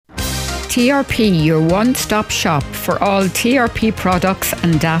TRP, your one-stop shop for all TRP products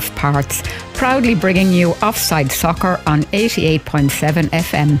and DAF parts, proudly bringing you Offside Soccer on 88.7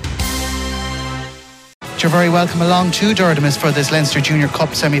 FM. You're very welcome along to Derdimus for this Leinster Junior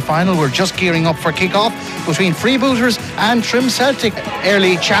Cup semi-final. We're just gearing up for kick-off between Freebooters and Trim Celtic.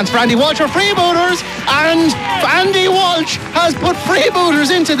 Early chance for Andy Walsh for Freebooters, and Andy Walsh has put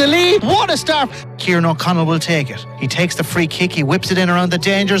Freebooters into the lead. What a start. Kieran O'Connell will take it. He takes the free kick, he whips it in around the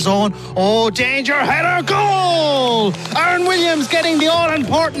danger zone. Oh, danger, header, goal! Aaron Williams getting the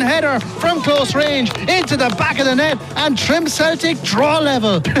all-important header from close range into the back of the net, and Trim Celtic draw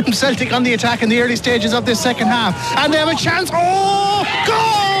level. Trim Celtic on the attack in the early stages of this second half, and they have a chance. Oh,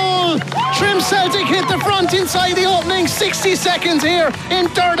 goal! Trim Celtic hit the front inside the opening 60 seconds here in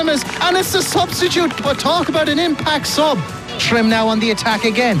Derdimus, and it's the substitute. But talk about an impact sub. Trim now on the attack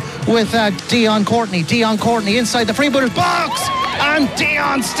again with Dion Courtney. Dion Courtney inside the Freebooters box, and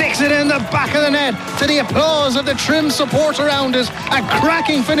Dion sticks it in the back of the net to the applause of the Trim support around it. A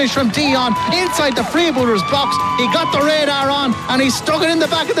cracking finish from Dion inside the Freebooters box. He got the radar on and he stuck it in the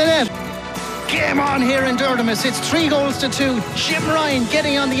back of the net. Game on here in Derdimus. It's 3-2. Jim Ryan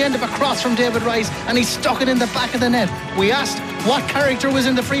getting on the end of a cross from David Rice, and he stuck it in the back of the net. We asked what character was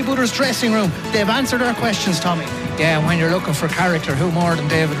in the Freebooters dressing room. They've answered our questions, Tommy. Yeah, when you're looking for character, who more than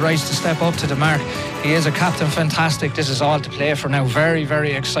David Rice to step up to the mark? He is a captain, fantastic. This is all to play for now. Very,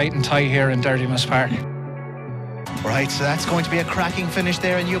 very exciting tie here in Derdimus Park. Right, so that's going to be a cracking finish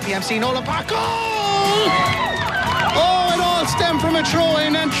there in UPMC Nolan Park. Goal! Oh, it all stemmed from a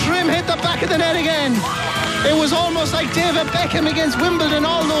throw-in, and Trim hit the back of the net again. It was almost like David Beckham against Wimbledon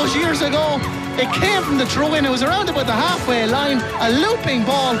all those years ago. It came from the throw-in. It was around about the halfway line, a looping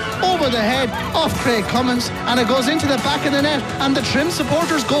ball over the head of Craig Cummins, and it goes into the back of the net, and the Trim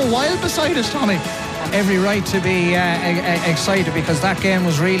supporters go wild beside us, Tommy. Every right to be excited, because that game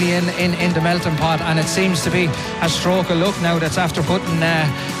was really in the melting pot, and it seems to be a stroke of luck now that's after putting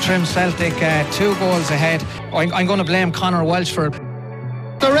Trim Celtic 2 goals ahead. I'm going to blame Conor Welch for it.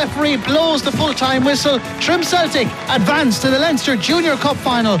 The referee blows the full-time whistle. Trim Celtic advance to the Leinster Junior Cup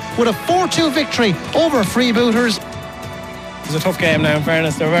final with a 4-2 victory over Freebooters. It was a tough game now, in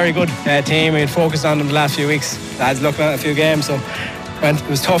fairness. They're a very good team. We had focused on them the last few weeks. Lads looking at a few games, so it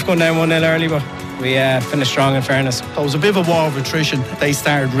was tough going down 1-0 early, but we finished strong, in fairness. It was a bit of a war of attrition. They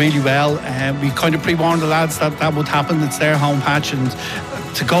started really well. We kind of pre-warned the lads that would happen. It's their home patch, and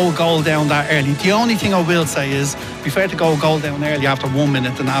to go a goal down that early. The only thing I will say is, be fair to go a goal down early after 1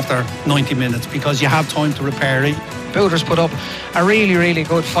 minute than after 90 minutes, because you have time to repair it. Booters put up a really, really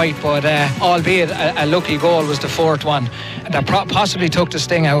good fight, but albeit a lucky goal was the fourth one that possibly took the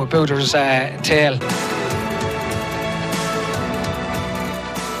sting out of Booters' tail.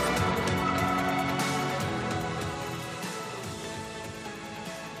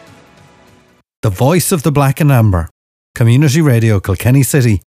 The voice of the black and amber. Community Radio Kilkenny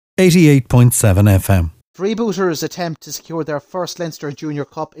City, 88.7 FM. Freebooters' attempt to secure their first Leinster Junior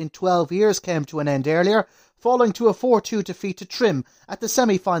Cup in 12 years came to an end earlier, falling to a 4-2 defeat to Trim at the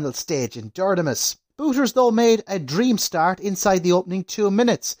semi-final stage in Derdimus. Booters, though, made a dream start inside the opening 2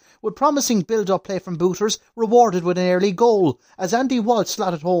 minutes, with promising build-up play from Booters rewarded with an early goal, as Andy Walsh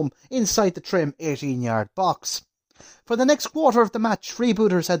slotted home inside the Trim 18-yard box. For the next quarter of the match,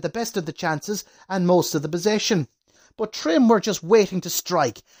 Freebooters had the best of the chances and most of the possession. But Trim were just waiting to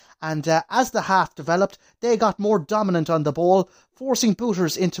strike, and as the half developed, they got more dominant on the ball, forcing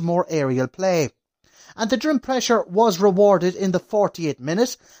Booters into more aerial play. And the Trim pressure was rewarded in the 48th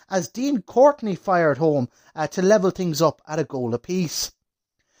minute, as Dean Courtney fired home to level things up at a goal apiece.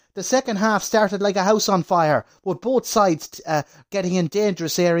 The second half started like a house on fire, with both sides getting in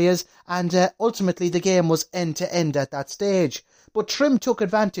dangerous areas, and ultimately the game was end-to-end at that stage. But Trim took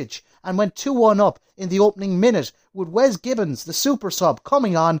advantage and went 2-1 up in the opening minute, with Wes Gibbons, the super sub,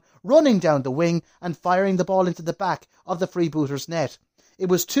 coming on, running down the wing and firing the ball into the back of the Freebooters' net. It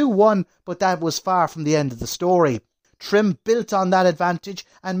was 2-1, but that was far from the end of the story. Trim built on that advantage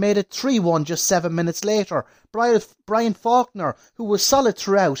and made it 3-1 just 7 minutes later. Brian Faulkner, who was solid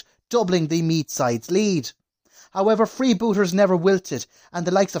throughout, doubling the Meath side's lead. However, Freebooters never wilted, and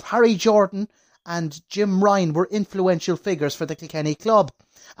the likes of Harry Jordan and Jim Ryan were influential figures for the Kilkenny club.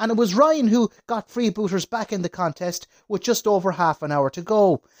 And it was Ryan who got Freebooters back in the contest with just over half an hour to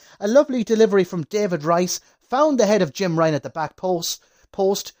go. A lovely delivery from David Rice found the head of Jim Ryan at the back post,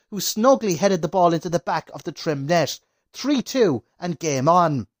 who snugly headed the ball into the back of the Trim net. 3-2 and game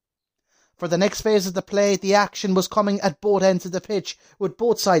on. For the next phase of the play, the action was coming at both ends of the pitch, with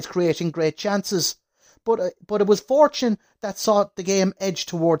both sides creating great chances. But it was fortune that saw the game edge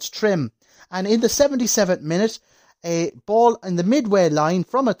towards Trim. And in the 77th minute, A ball in the midway line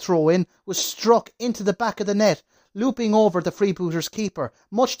from a throw-in was struck into the back of the net, looping over the Freebooters keeper,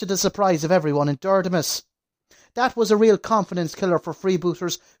 much to the surprise of everyone in Derdemus. That was a real confidence killer for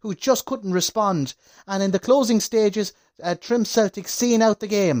Freebooters, who just couldn't respond, and in the closing stages, Trim Celtic seen out the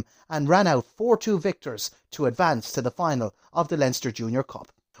game and ran out 4-2 victors to advance to the final of the Leinster Junior Cup.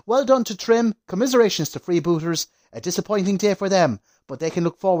 Well done to Trim, commiserations to Freebooters, a disappointing day for them, but they can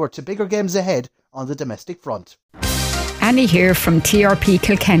look forward to bigger games ahead on the domestic front. Annie here from TRP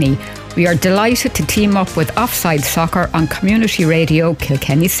Kilkenny. We are delighted to team up with Offside Soccer on Community Radio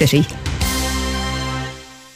Kilkenny City.